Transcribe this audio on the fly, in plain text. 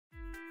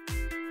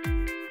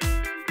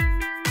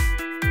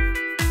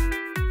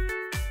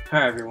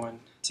Hi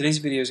everyone. Today's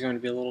video is going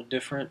to be a little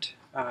different.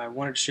 I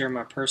wanted to share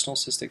my personal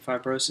cystic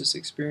fibrosis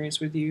experience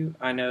with you.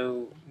 I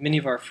know many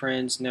of our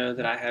friends know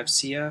that I have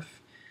CF,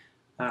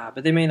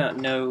 but they may not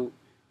know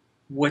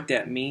what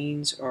that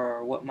means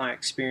or what my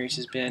experience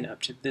has been up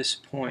to this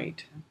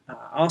point. I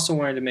also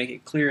wanted to make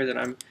it clear that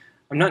I'm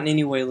not in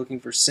any way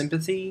looking for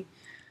sympathy.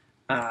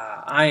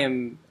 I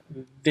am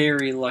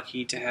very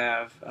lucky to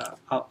have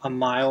a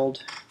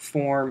mild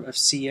form of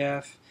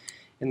CF,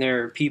 and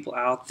there are people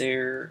out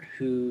there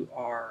who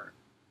are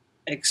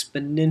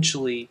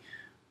exponentially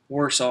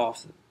worse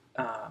off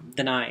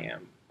than I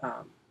am.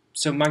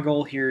 So my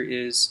goal here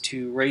is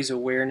to raise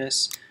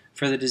awareness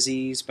for the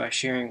disease by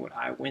sharing what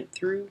I went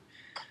through.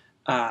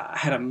 I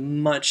had a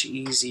much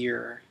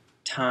easier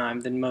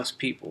time than most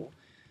people.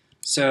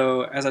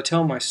 So as I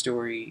tell my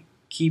story,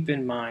 keep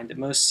in mind that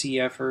most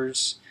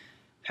CFers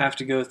have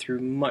to go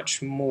through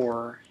much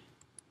more.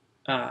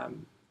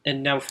 And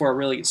now before I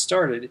really get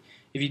started,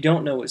 if you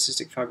don't know what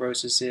cystic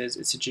fibrosis is,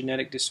 it's a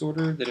genetic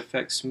disorder that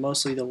affects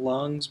mostly the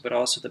lungs, but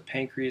also the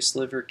pancreas,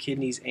 liver,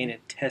 kidneys, and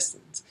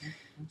intestines.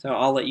 So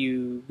I'll let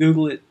you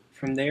Google it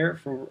from there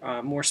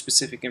for more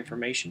specific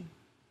information.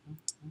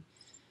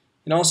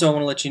 And also I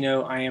want to let you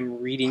know I am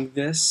reading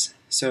this,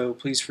 so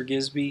please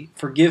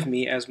forgive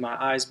me as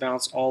my eyes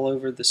bounce all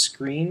over the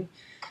screen.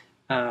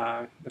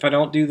 If I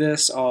don't do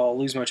this, I'll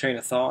lose my train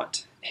of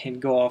thought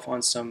and go off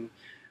on some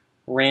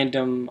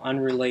random,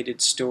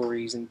 unrelated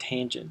stories and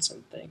tangents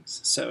and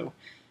things. So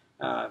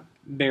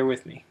bear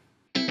with me.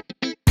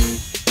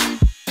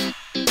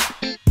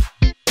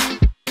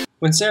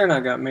 When Sarah and I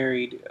got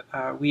married,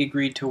 we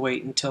agreed to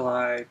wait until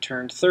I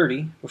turned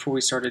 30 before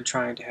we started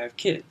trying to have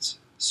kids.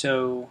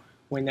 So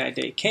when that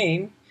day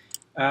came,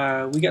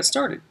 we got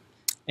started.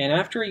 And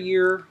after a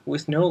year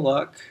with no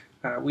luck,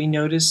 we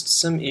noticed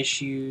some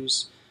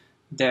issues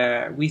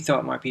that we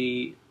thought might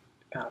be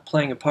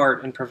playing a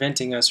part in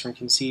preventing us from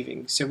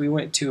conceiving. So we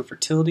went to a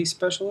fertility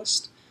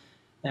specialist,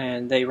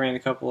 and they ran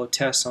a couple of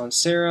tests on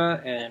Sarah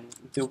and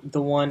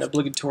the one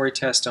obligatory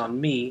test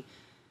on me.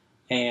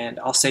 And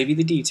I'll save you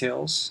the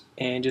details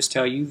and just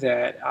tell you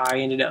that I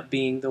ended up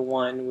being the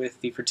one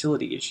with the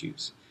fertility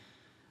issues.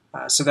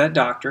 So that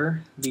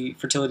doctor, the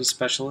fertility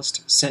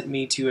specialist, sent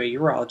me to a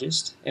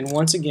urologist. And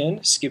once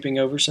again, skipping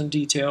over some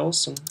details,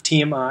 some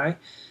TMI,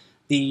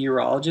 the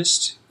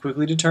urologist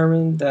quickly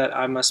determined that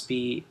I must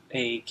be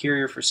a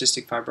carrier for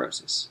cystic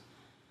fibrosis.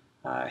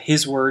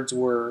 His words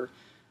were,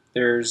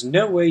 "There's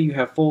no way you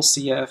have full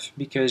CF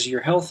because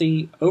you're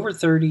healthy, over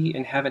 30,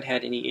 and haven't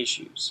had any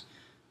issues.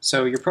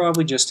 So you're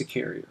probably just a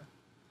carrier."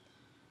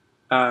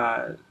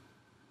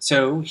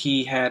 So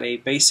he had a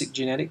basic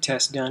genetic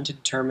test done to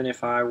determine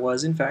if I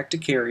was in fact a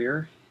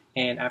carrier,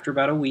 and after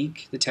about a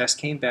week the test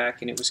came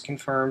back and it was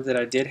confirmed that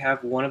I did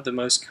have one of the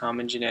most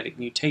common genetic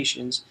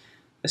mutations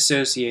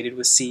associated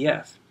with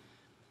CF.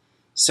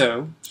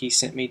 So he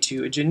sent me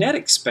to a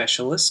genetic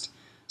specialist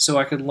so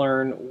I could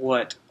learn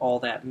what all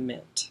that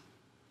meant.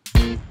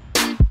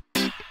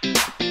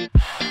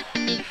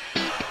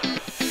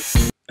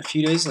 A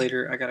few days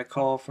later, I got a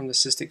call from the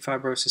Cystic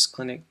Fibrosis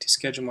clinic to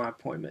schedule my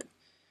appointment.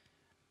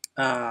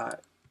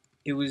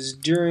 It was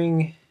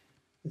during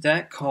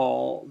that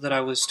call that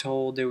I was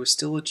told there was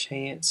still a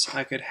chance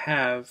I could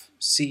have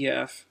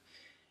CF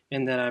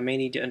and that I may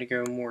need to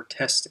undergo more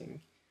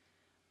testing.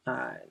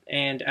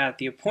 And at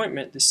the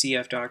appointment, the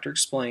CF doctor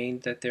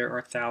explained that there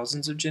are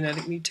thousands of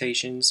genetic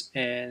mutations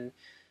and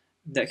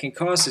that can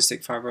cause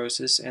cystic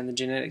fibrosis, and the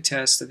genetic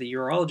tests that the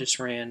urologist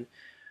ran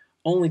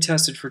only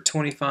tested for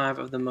 25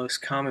 of the most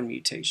common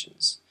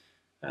mutations.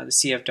 The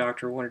CF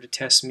doctor wanted to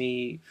test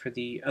me for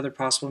the other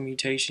possible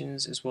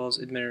mutations as well as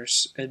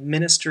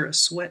administer a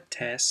sweat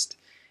test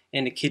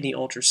and a kidney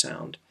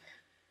ultrasound.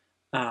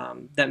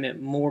 That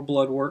meant more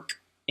blood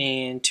work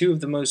and two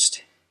of the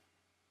most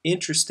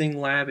interesting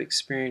lab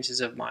experiences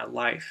of my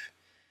life.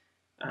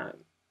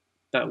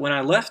 But when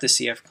I left the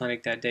CF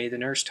clinic that day, the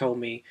nurse told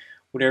me,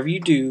 "Whatever you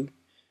do,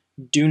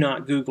 do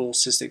not Google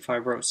cystic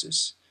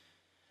fibrosis.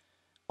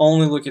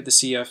 Only look at the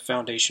CF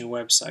Foundation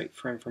website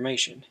for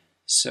information."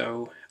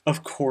 So,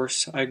 of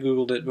course, I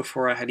Googled it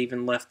before I had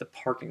even left the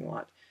parking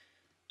lot.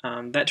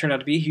 That turned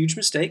out to be a huge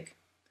mistake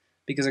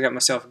because I got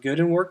myself good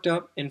and worked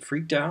up and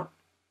freaked out.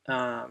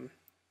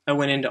 I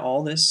went into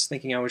all this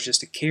thinking I was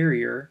just a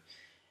carrier,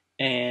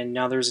 and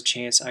now there's a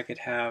chance I could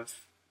have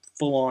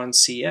full-on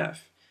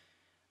CF.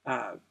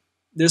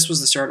 This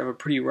was the start of a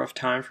pretty rough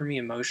time for me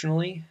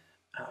emotionally.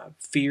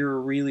 Fear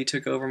really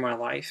took over my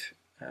life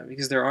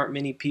because there aren't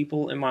many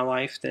people in my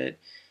life that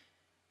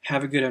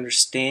have a good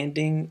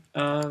understanding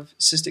of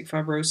cystic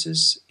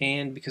fibrosis,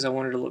 and because I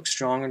wanted to look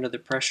strong under the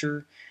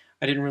pressure,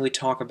 I didn't really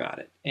talk about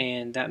it,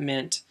 and that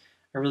meant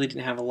I really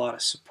didn't have a lot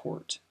of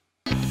support.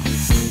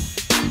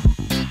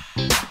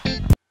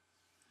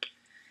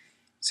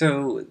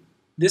 So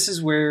this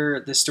is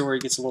where the story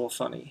gets a little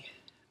funny.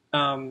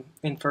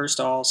 And first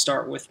I'll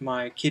start with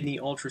my kidney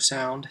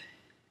ultrasound.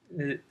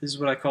 This is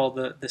what I call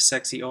the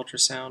sexy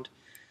ultrasound.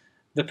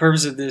 The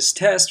purpose of this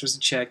test was to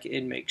check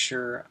and make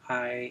sure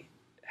I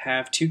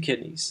have two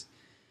kidneys.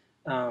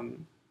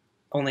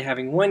 only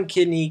having one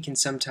kidney can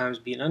sometimes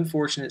be an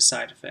unfortunate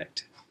side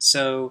effect.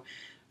 So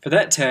for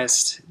that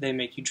test, they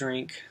make you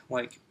drink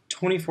like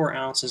 24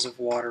 ounces of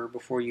water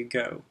before you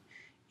go,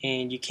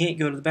 and you can't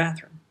go to the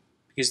bathroom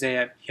because you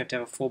have to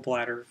have a full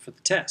bladder for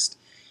the test.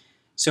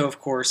 So of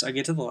course I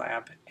get to the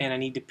lab and I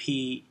need to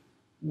pee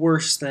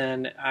worse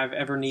than I've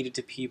ever needed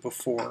to pee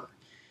before.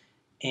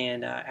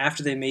 And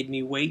after they made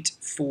me wait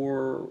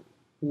for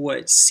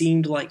what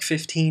seemed like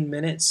 15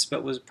 minutes,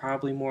 but was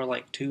probably more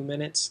like 2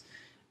 minutes,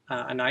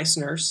 a nice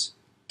nurse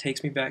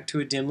takes me back to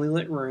a dimly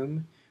lit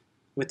room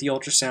with the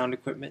ultrasound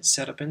equipment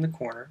set up in the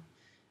corner.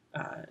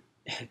 Uh,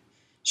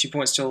 she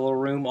points to a little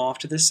room off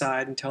to the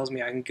side and tells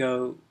me I can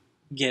go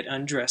get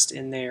undressed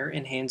in there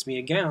and hands me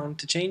a gown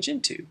to change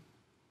into.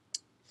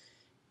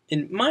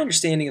 And my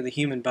understanding of the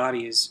human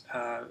body is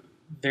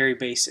very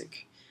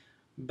basic,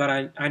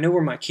 but I know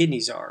where my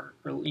kidneys are,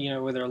 or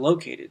where they're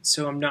located,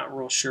 so I'm not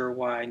real sure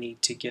why I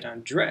need to get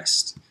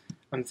undressed.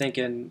 I'm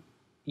thinking,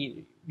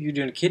 you're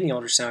doing a kidney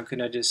ultrasound,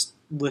 couldn't I just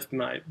lift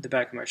the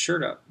back of my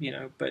shirt up,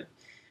 But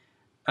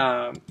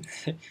um,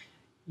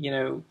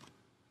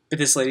 but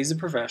this lady's a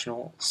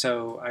professional,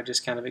 so I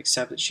just kind of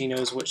accept that she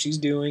knows what she's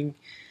doing.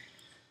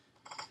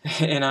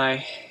 And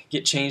I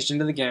get changed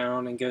into the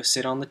gown and go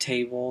sit on the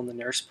table, and the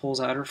nurse pulls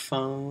out her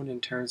phone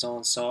and turns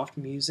on soft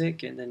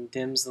music and then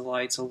dims the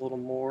lights a little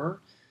more.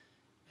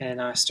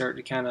 And I start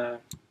to kind of,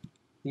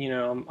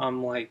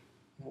 I'm like,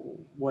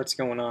 what's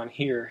going on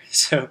here?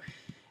 So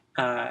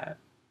at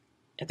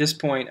this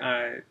point,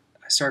 I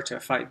start to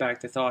fight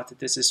back the thought that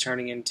this is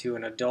turning into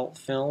an adult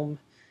film,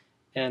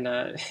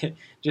 and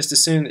just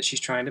assume that she's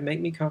trying to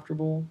make me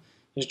comfortable,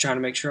 just trying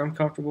to make sure I'm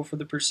comfortable for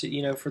the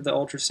for the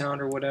ultrasound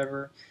or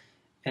whatever.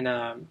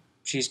 And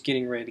she's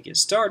getting ready to get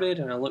started,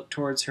 and I look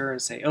towards her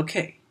and say,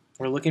 "Okay,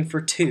 we're looking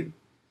for 2."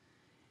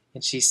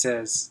 And she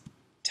says,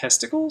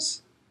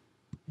 "Testicles?"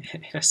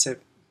 And I said,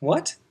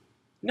 "What?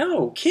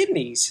 No,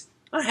 kidneys.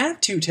 I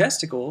have 2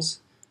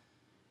 testicles."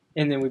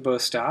 And then we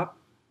both stop.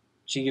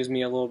 She gives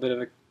me a little bit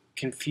of a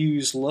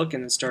confused look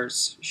and then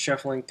starts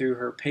shuffling through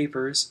her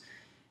papers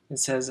and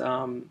says,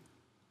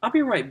 "I'll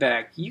be right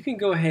back. You can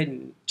go ahead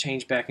and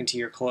change back into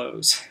your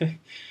clothes."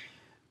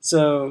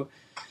 So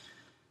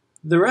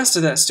the rest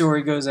of that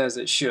story goes as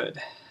it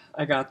should.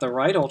 I got the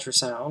right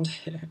ultrasound,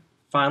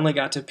 finally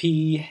got to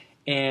pee,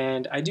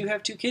 and I do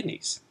have 2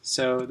 kidneys.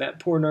 So that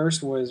poor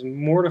nurse was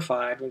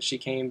mortified when she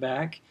came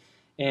back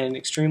and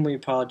extremely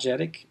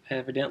apologetic.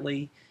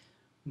 Evidently,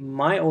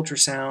 my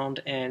ultrasound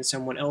and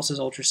someone else's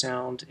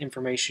ultrasound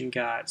information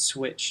got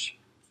switched.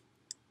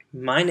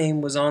 My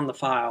name was on the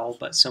file,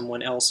 but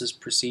someone else's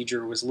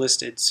procedure was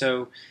listed.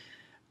 So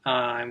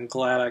I'm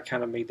glad I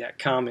kind of made that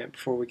comment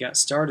before we got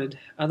started.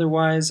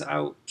 Otherwise,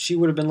 she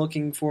would have been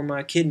looking for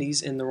my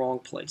kidneys in the wrong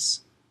place.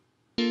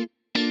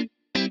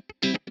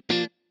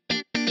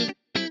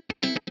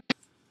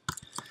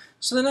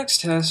 So the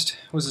next test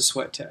was a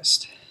sweat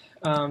test.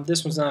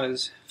 This was not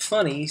as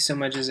funny so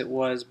much as it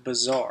was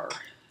bizarre,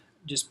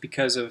 just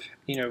because of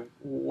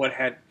what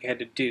had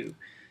to do.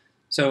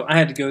 So I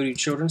had to go to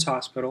Children's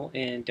Hospital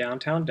in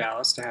downtown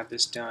Dallas to have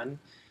this done,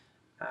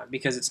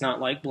 because it's not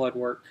like blood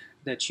work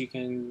that you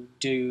can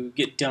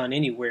get done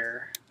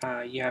anywhere.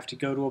 You have to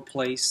go to a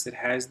place that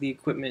has the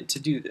equipment to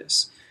do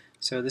this.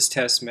 So this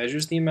test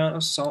measures the amount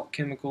of salt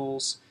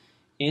chemicals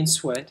in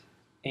sweat,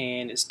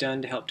 and it's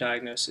done to help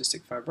diagnose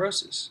cystic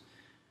fibrosis.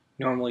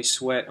 Normally,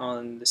 sweat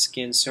on the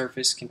skin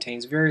surface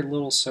contains very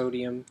little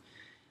sodium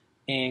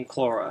and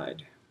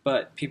chloride,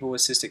 but people with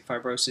cystic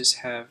fibrosis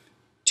have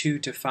 2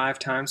 to 5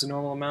 times the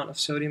normal amount of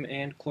sodium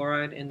and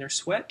chloride in their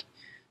sweat,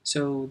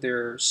 so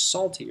they're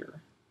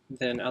saltier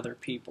than other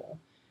people.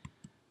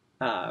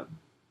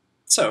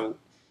 So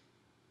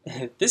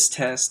this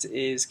test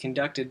is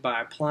conducted by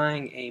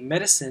applying a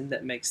medicine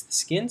that makes the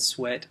skin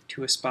sweat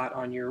to a spot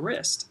on your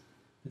wrist.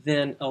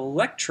 Then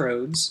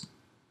electrodes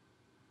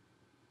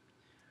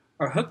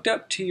are hooked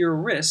up to your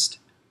wrist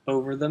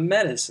over the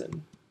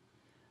medicine.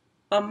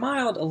 A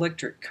mild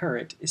electric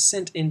current is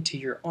sent into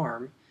your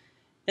arm,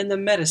 and the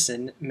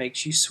medicine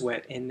makes you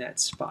sweat in that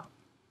spot.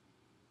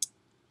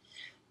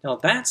 Now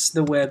that's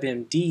the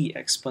WebMD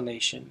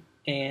explanation,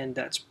 and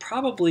that's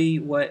probably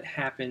what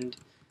happened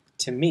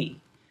to me.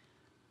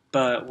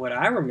 But what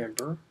I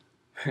remember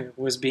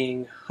was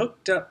being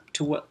hooked up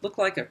to what looked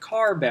like a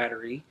car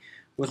battery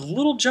with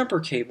little jumper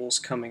cables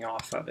coming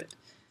off of it.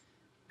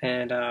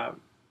 And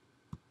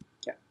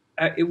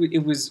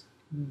it was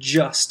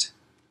just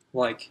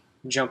like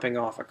jumping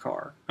off a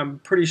car. I'm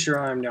pretty sure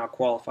I'm now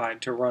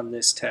qualified to run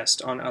this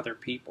test on other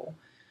people.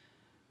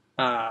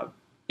 They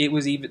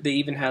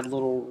even had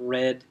little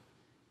red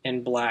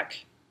and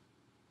black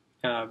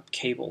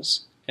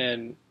cables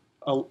and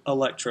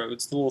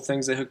electrodes. The little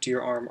things that hook to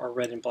your arm are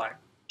red and black,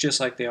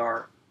 just like they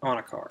are on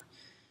a car.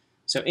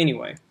 So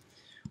anyway,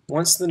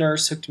 once the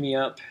nurse hooked me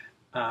up,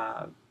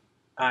 I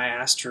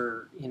asked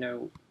her,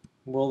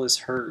 will this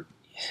hurt?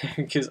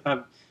 Because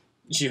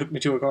she hooked me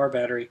to a car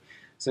battery.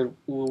 So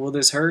will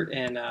this hurt?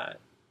 And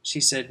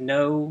she said,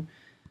 no,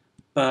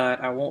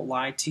 but I won't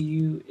lie to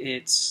you,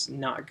 it's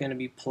not going to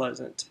be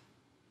pleasant.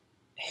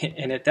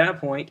 And at that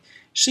point,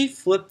 she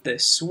flipped the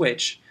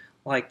switch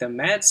like the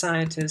mad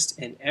scientist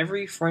in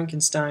every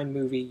Frankenstein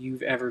movie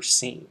you've ever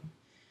seen.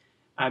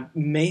 I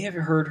may have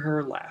heard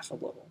her laugh a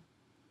little.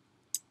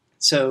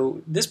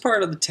 So this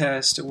part of the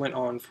test went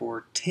on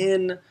for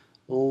 10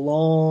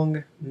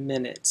 long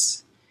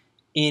minutes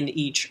in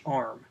each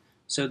arm.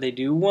 So they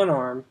do one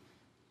arm,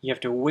 you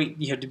have to wait,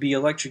 you have to be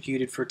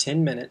electrocuted for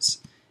 10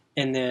 minutes,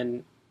 and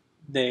then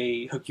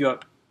they hook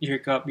up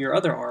your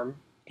other arm,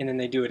 and then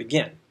they do it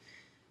again.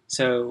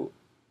 So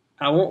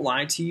I won't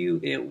lie to you,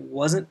 it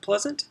wasn't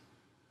pleasant,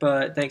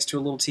 but thanks to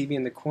a little TV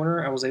in the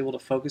corner, I was able to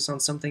focus on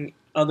something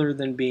other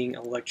than being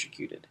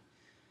electrocuted.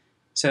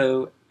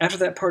 So after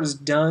that part is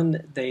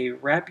done, they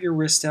wrap your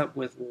wrist up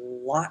with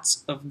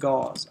lots of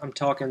gauze. I'm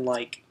talking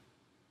like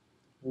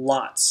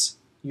lots.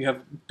 You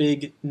have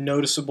big,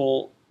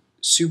 noticeable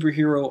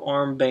superhero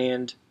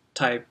armband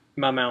type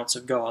amounts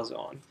of gauze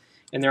on.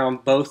 And they're on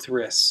both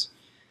wrists.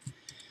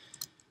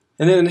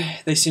 And then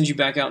they send you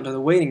back out into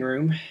the waiting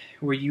room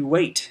where you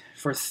wait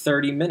for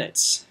 30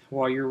 minutes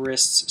while your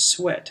wrists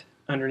sweat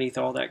underneath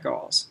all that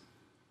gauze.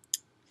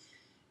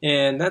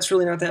 And that's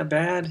really not that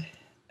bad.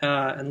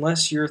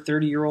 Unless you're a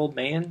 30-year-old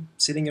man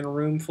sitting in a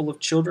room full of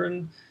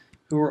children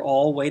who are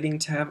all waiting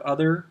to have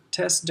other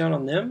tests done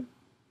on them,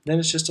 then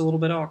it's just a little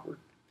bit awkward.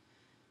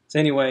 So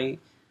anyway,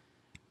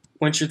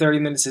 once your 30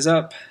 minutes is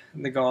up,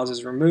 the gauze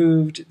is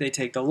removed. They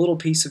take the little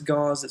piece of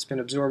gauze that's been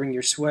absorbing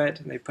your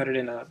sweat, and they put it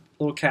in a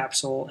little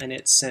capsule, and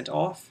it's sent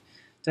off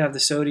to have the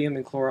sodium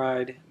and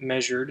chloride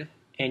measured,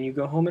 and you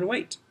go home and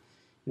wait.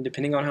 And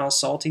depending on how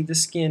salty the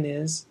skin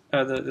is,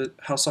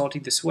 how salty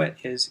the sweat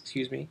is,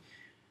 excuse me,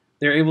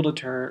 they're able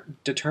to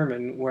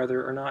determine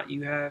whether or not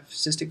you have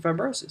cystic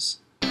fibrosis.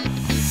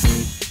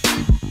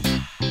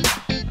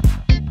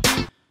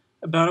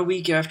 About a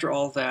week after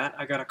all that,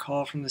 I got a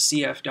call from the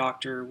CF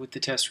doctor with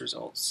the test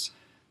results.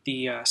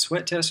 The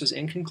sweat test was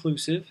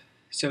inconclusive,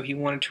 so he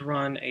wanted to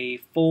run a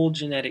full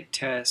genetic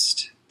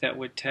test that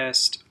would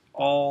test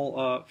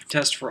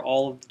for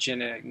all of the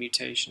genetic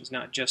mutations,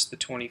 not just the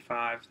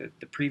 25 that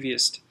the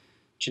previous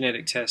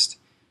genetic test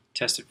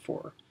tested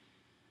for.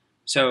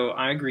 So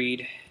I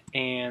agreed,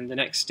 and the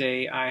next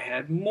day I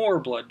had more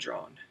blood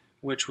drawn,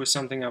 which was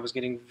something I was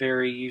getting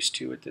very used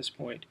to at this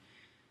point.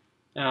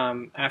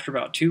 After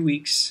about 2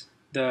 weeks,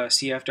 the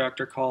CF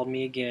doctor called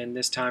me again,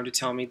 this time to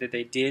tell me that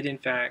they did in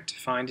fact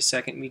find a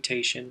second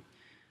mutation.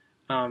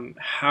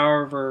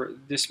 However,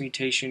 this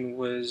mutation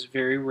was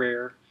very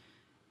rare,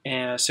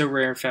 and so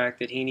rare in fact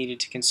that he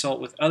needed to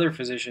consult with other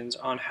physicians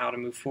on how to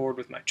move forward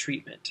with my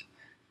treatment.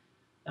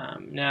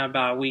 Now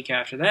about a week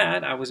after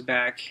that, I was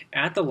back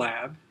at the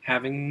lab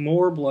having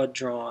more blood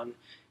drawn,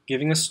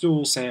 giving a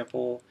stool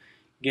sample,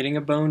 getting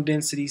a bone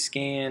density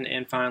scan,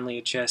 and finally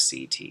a chest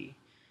CT.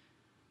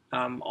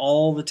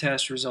 All the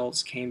test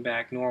results came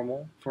back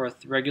normal for a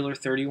regular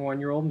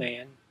 31-year-old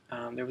man.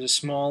 There was a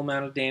small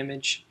amount of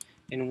damage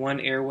in one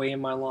airway in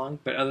my lung,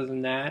 but other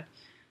than that,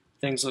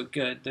 things looked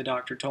good. The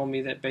doctor told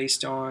me that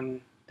based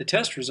on the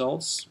test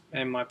results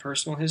and my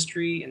personal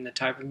history and the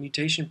type of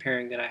mutation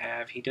pairing that I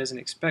have, he didn't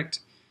expect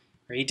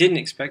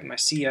my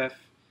CF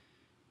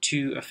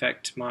to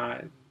affect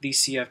my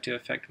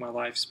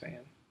lifespan.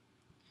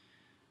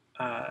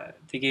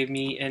 They gave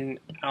me an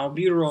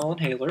albuterol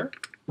inhaler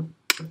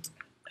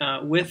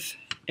with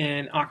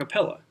an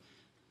acapella,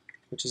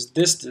 which is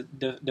this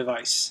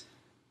device.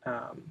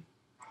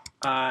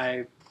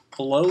 I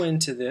blow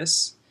into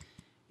this,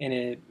 and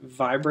it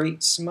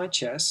vibrates my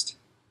chest,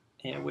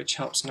 which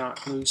helps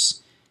knock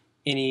loose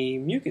any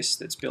mucus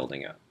that's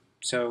building up.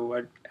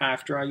 So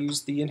after I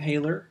use the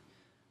inhaler,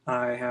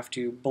 I have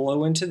to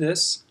blow into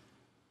this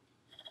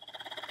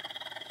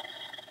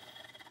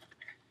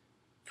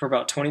for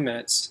about 20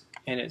 minutes,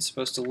 and it's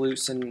supposed to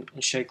loosen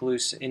and shake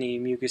loose any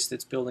mucus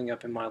that's building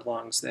up in my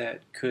lungs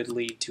that could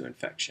lead to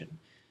infection.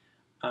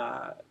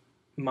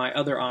 My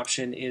other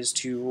option is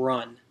to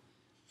run.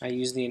 I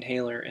use the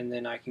inhaler, and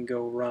then I can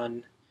go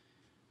run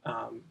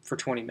for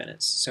 20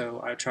 minutes.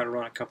 So I try to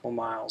run a couple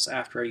miles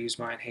after I use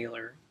my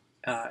inhaler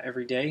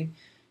every day,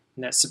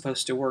 and that's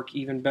supposed to work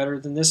even better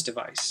than this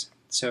device.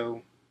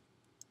 So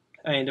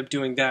I end up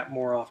doing that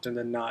more often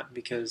than not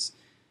because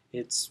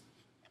it's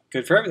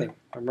good for everything.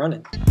 I'm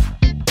running.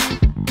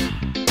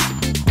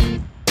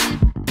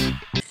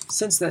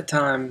 Since that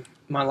time,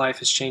 my life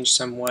has changed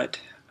somewhat.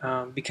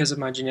 Because of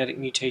my genetic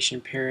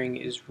mutation pairing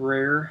is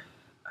rare,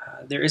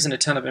 there isn't a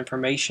ton of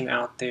information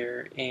out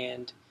there,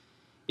 and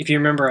if you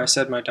remember, I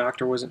said my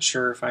doctor wasn't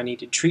sure if I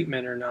needed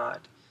treatment or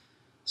not.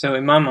 So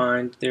in my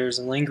mind, there's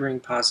a lingering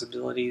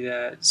possibility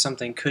that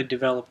something could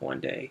develop one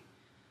day.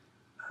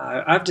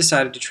 I've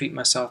decided to treat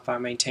myself by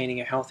maintaining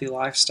a healthy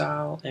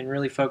lifestyle and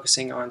really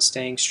focusing on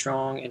staying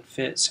strong and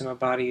fit so my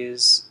body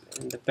is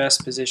in the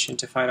best position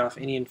to fight off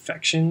any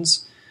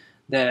infections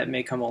that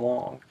may come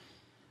along.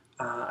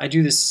 I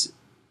do this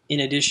in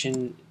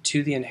addition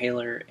to the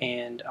inhaler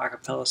and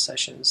acapella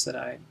sessions that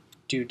I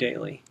do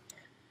daily.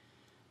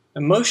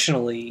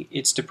 Emotionally,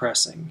 it's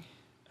depressing.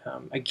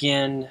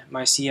 Again,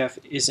 my CF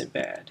isn't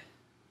bad.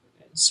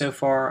 So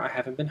far, I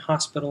haven't been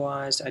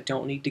hospitalized. I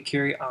don't need to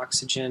carry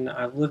oxygen.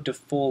 I've lived a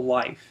full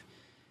life.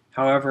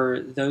 However,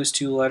 those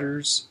two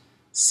letters,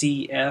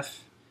 CF,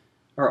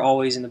 are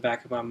always in the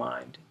back of my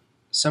mind.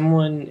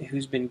 Someone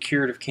who's been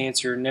cured of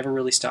cancer never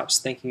really stops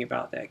thinking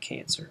about that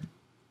cancer.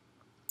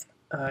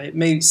 It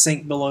may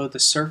sink below the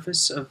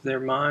surface of their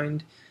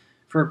mind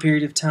for a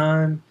period of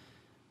time,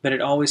 but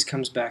it always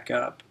comes back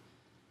up.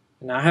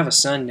 And I have a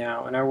son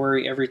now, and I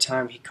worry every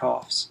time he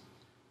coughs.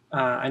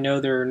 I know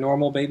they're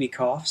normal baby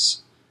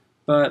coughs,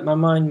 but my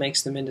mind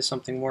makes them into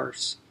something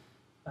worse.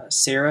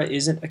 Sarah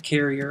isn't a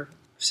carrier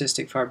of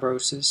cystic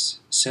fibrosis,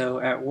 so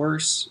at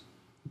worst,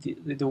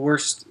 the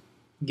worst,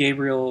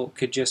 Gabriel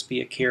could just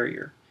be a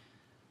carrier.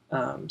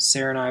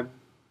 Sarah and I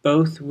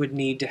both would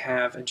need to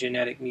have a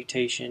genetic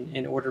mutation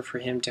in order for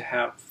him to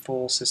have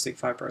full cystic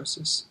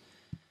fibrosis.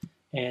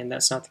 And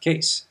that's not the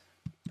case,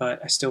 but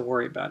I still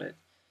worry about it.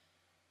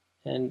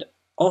 And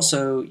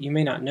also, you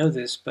may not know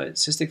this, but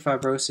cystic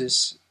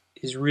fibrosis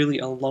is really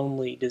a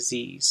lonely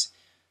disease.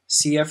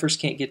 CFers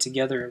can't get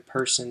together in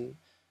person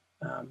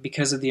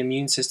because of the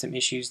immune system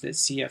issues that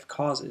CF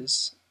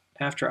causes.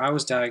 After I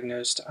was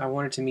diagnosed, I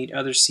wanted to meet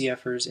other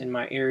CFers in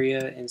my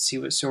area and see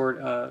what sort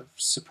of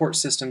support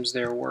systems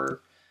there were.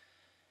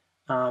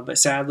 But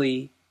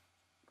sadly,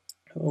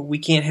 we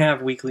can't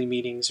have weekly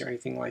meetings or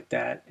anything like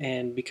that.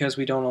 And because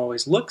we don't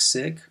always look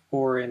sick,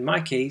 or in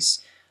my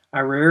case, I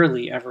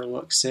rarely ever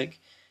look sick,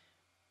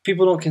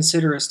 people don't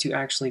consider us to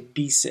actually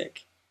be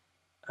sick.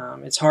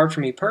 It's hard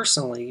for me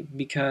personally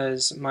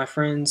because my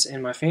friends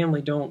and my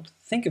family don't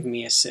think of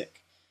me as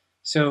sick.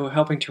 So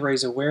helping to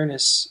raise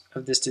awareness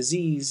of this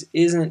disease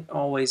isn't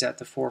always at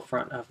the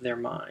forefront of their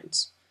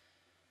minds.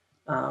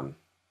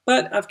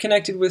 But I've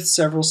connected with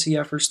several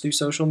CFers through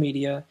social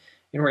media,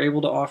 and we're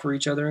able to offer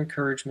each other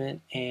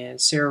encouragement,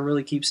 and Sarah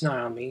really keeps an eye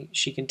on me.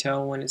 She can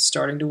tell when it's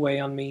starting to weigh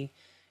on me,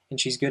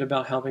 and she's good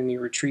about helping me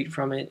retreat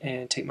from it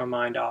and take my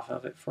mind off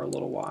of it for a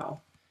little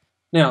while.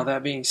 Now,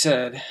 that being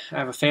said, I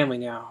have a family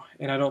now,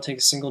 and I don't take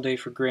a single day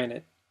for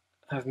granted.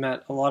 I've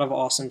met a lot of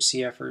awesome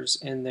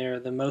CFers, and they're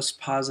the most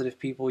positive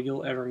people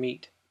you'll ever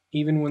meet.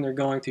 Even when they're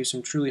going through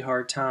some truly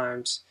hard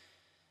times,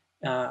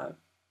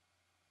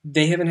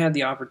 they haven't had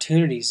the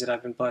opportunities that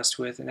I've been blessed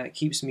with, and that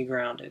keeps me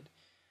grounded.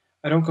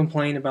 I don't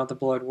complain about the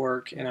blood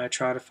work, and I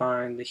try to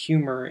find the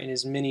humor in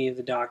as many of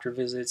the doctor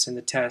visits and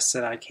the tests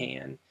that I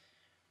can.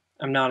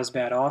 I'm not as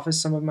bad off as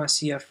some of my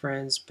CF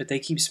friends, but they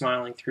keep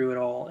smiling through it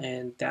all,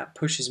 and that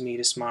pushes me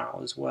to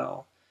smile as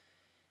well.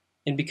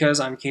 And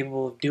because I'm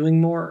capable of doing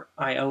more,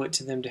 I owe it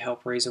to them to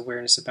help raise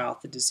awareness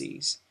about the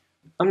disease.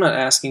 I'm not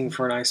asking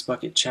for an ice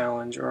bucket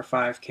challenge or a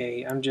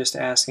 5K. I'm just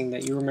asking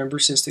that you remember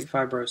cystic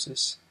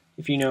fibrosis.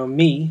 If you know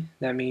me,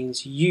 that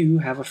means you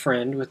have a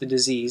friend with a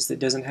disease that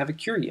doesn't have a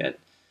cure yet.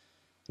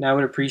 And I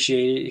would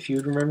appreciate it if you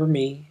would remember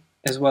me,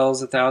 as well as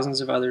the thousands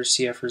of other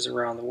CFers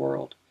around the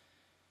world.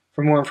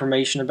 For more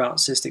information about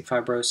cystic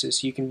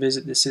fibrosis, you can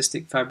visit the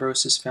Cystic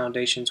Fibrosis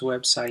Foundation's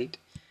website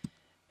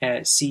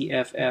at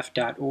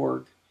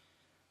cff.org.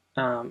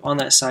 On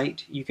that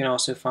site, you can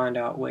also find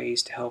out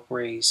ways to help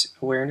raise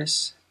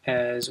awareness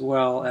as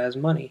well as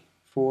money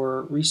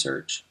for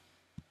research.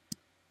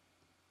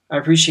 I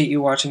appreciate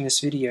you watching this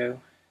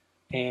video,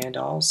 and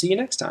I'll see you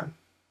next time.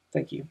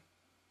 Thank you.